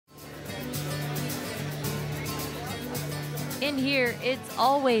In here, it's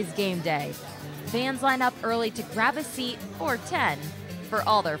always game day. Fans line up early to grab a seat, or 10, for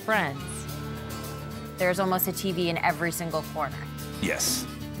all their friends. There's almost a TV in every single corner. Yes.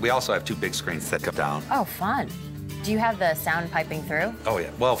 We also have 2 big screens that come down. Oh, fun. Do you have the sound piping through? Oh, yeah.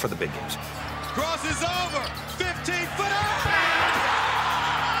 Well, for the big games. Cross is over. 15-footer.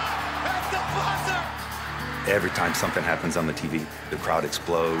 At the buzzer. Every time something happens on the TV, the crowd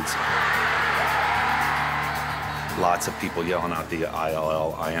explodes. Lots of people yelling out the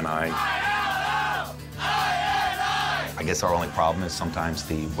ILL, INI. I guess our only problem is sometimes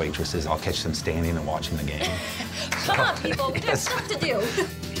the waitresses, I'll catch them standing and watching the game. Come on, people, we got stuff to do.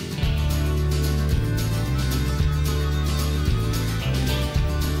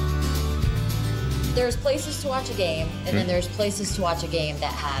 There's places to watch a game, and then there's places to watch a game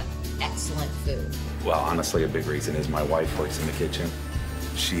that have excellent food. Well, honestly, a big reason is my wife works in the kitchen.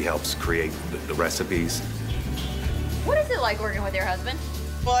 She helps create the recipes. What is it like working with your husband?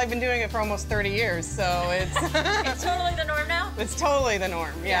 Well, I've been doing it for almost 30 years, so it's... It's totally the norm now? It's totally the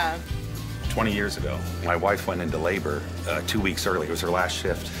norm, yeah. 20 years ago, my wife went into labor 2 weeks early. It was her last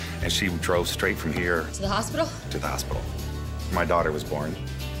shift, and she drove straight from here To the hospital? to the hospital. My daughter was born,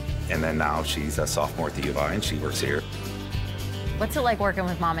 and then now she's a sophomore at the U of I, and she works here. What's it like working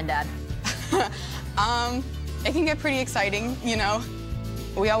with Mom and Dad? It can get pretty exciting, you know.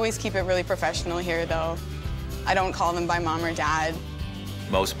 We always keep it really professional here, though. I don't call them by Mom or Dad.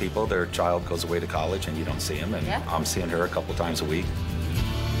 Most people, their child goes away to college, and you don't see them, and Yeah. I'm seeing her a couple times a week.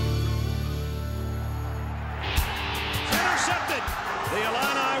 Intercepted. The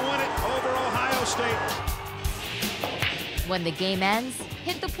Illini win it over Ohio State. When the game ends,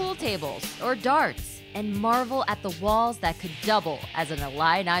 hit the pool tables or darts and marvel at the walls that could double as an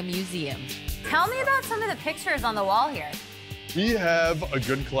Illini museum. Tell me about some of the pictures on the wall here. We have a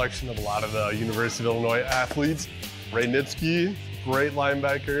good collection of a lot of the University of Illinois athletes. Ray Nitsky, great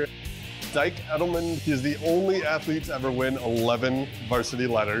linebacker. Dyke Edelman, he's the only athlete to ever win 11 varsity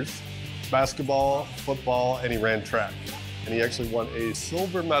letters. Basketball, football, and he ran track. And he actually won a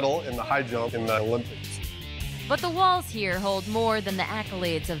silver medal in the high jump in the Olympics. But the walls here hold more than the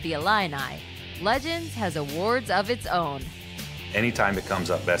accolades of the Illini. Legends has awards of its own. Anytime it comes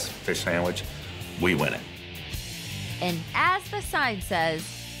up best fish sandwich, we win it. And as the sign says,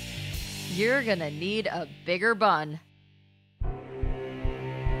 you're gonna need a bigger bun.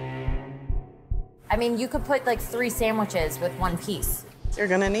 I mean, you could put like 3 sandwiches with 1 piece. You're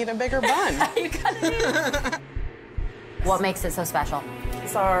gonna need a bigger bun. You gotta do. What makes it so special?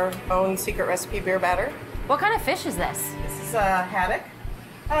 It's our own secret recipe beer batter. What kind of fish is this? This is a haddock.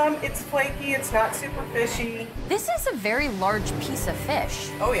 It's flaky, it's not super fishy. This is a very large piece of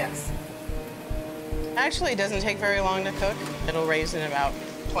fish. Oh, yes. Actually, it doesn't take very long to cook. It'll raise in about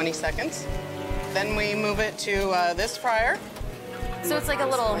 20 seconds. Then we move it to this fryer. So it's like a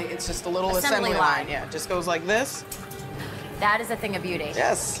little It's just a little assembly assembly line. line. Yeah, it just goes like this. That is a thing of beauty.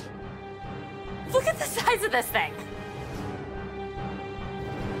 Yes. Look at the size of this thing.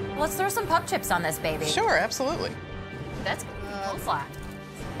 Let's throw some pup chips on this baby. Sure, absolutely. That's coleslaw.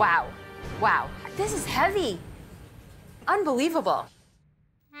 Wow. Wow. This is heavy. Unbelievable.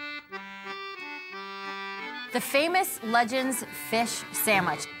 The famous Legends fish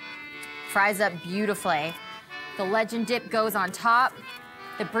sandwich. Fries up beautifully. The Legend dip goes on top.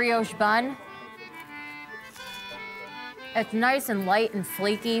 The brioche bun. It's nice and light and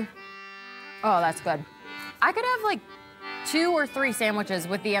flaky. Oh, that's good. I could have like 2 or 3 sandwiches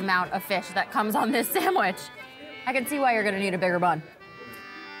with the amount of fish that comes on this sandwich. I can see why you're gonna need a bigger bun.